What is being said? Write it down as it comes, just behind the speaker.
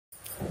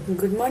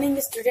Good morning,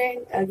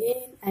 student.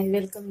 Again, I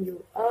welcome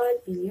you all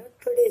in your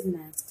today's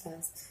maths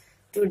class.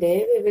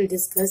 Today, we will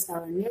discuss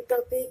our new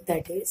topic,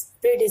 that is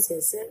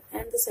predecessor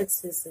and the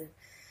successor.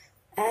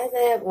 As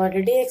I have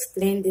already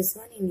explained this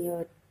one in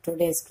your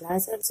today's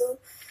class also,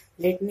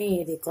 let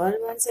me recall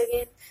once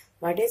again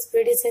what is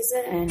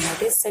predecessor and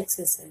what is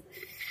successor.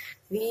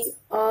 We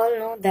all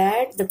know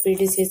that the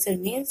predecessor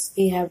means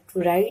we have to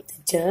write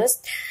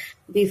just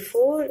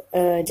before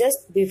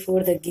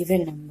the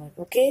given number.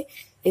 Okay,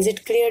 is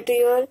it clear to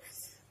you all?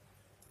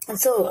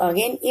 So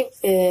again,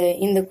 if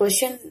in the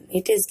question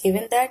it is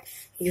given that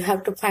you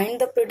have to find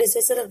the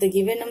predecessor of the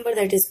given number,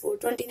 that is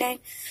 429.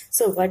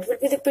 So what will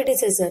be the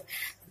predecessor?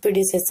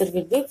 Predecessor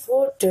will be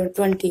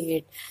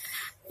 428.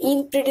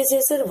 In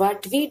predecessor,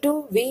 what we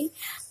do, we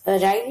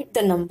write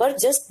the number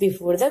just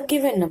before the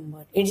given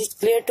number. It is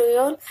clear to you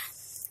all?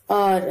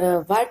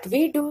 Or what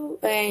we do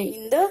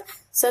in the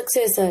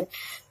successor.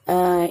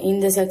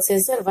 In the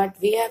successor, what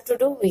we have to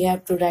do, we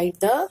have to write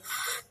the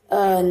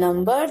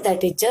number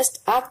that is just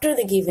after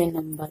the given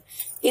number.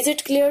 Is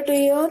it clear to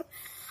you all?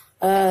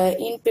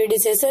 In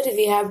predecessor,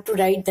 we have to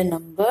write the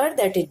number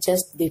that is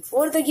just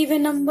before the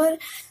given number,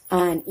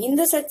 and in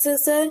the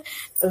successor,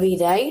 we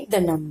write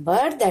the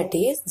number that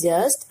is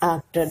just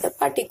after the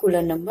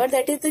particular number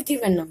that is the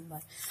given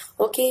number.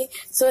 Okay,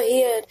 so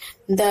here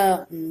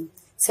the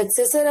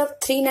successor of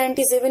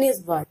 397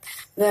 is what?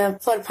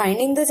 For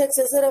finding the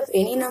successor of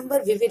any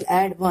number, we will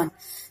add 1.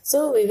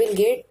 So we will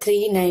get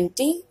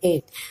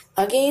 398.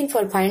 Again,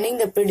 for finding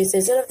the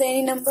predecessor of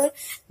any number,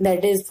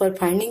 that is for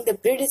finding the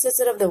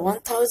predecessor of the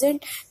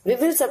 1000, we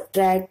will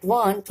subtract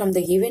 1 from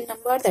the given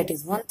number, that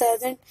is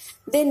 1000.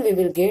 Then we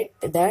will get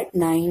that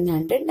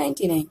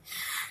 999.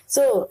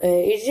 So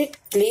is it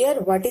clear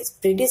what is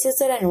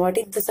predecessor and what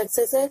is the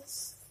successor?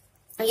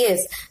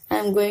 Yes, I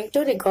am going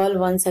to recall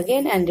once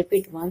again and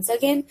repeat once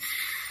again.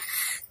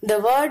 The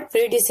word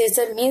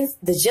predecessor means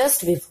the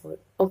just before.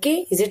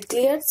 Okay, is it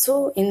clear?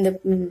 So in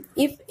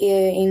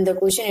the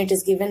question it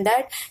is given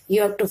that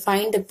you have to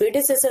find the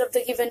predecessor of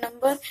the given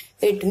number,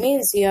 it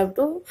means you have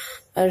to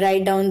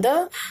write down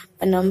the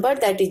number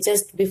that is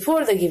just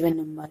before the given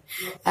number.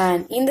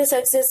 And in the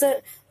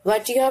successor,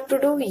 what you have to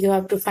do, you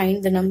have to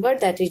find the number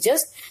that is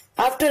just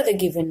after the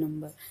given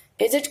number.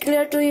 Is it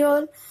clear to you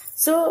all?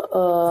 So,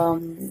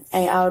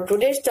 our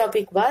today's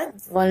topic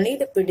was only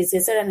the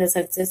predecessor and the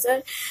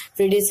successor.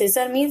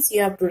 Predecessor means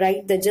you have to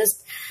write the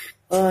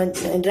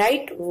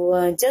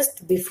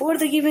just before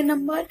the given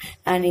number,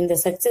 and in the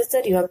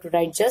successor you have to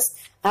write just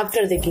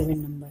after the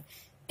given number.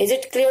 Is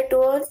it clear to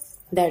all?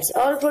 That's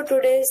all for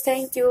today.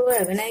 Thank you.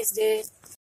 Have a nice day.